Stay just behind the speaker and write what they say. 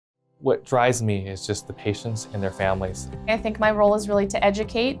What drives me is just the patients and their families. I think my role is really to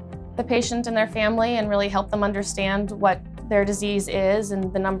educate the patient and their family and really help them understand what their disease is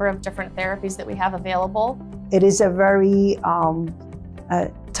and the number of different therapies that we have available. It is a very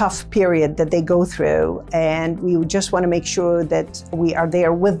tough period that they go through, and we just want to make sure that we are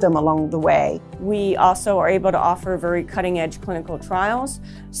there with them along the way. We also are able to offer very cutting-edge clinical trials,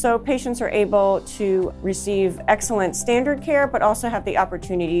 so patients are able to receive excellent standard care, but also have the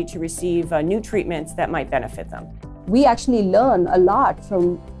opportunity to receive new treatments that might benefit them. We actually learn a lot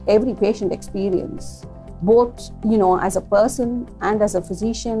from every patient experience, both, as a person and as a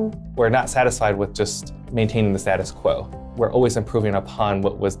physician. We're not satisfied with just maintaining the status quo. We're always improving upon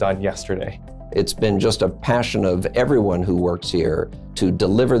what was done yesterday. It's been just a passion of everyone who works here to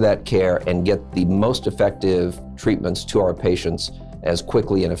deliver that care and get the most effective treatments to our patients as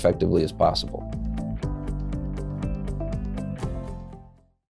quickly and effectively as possible.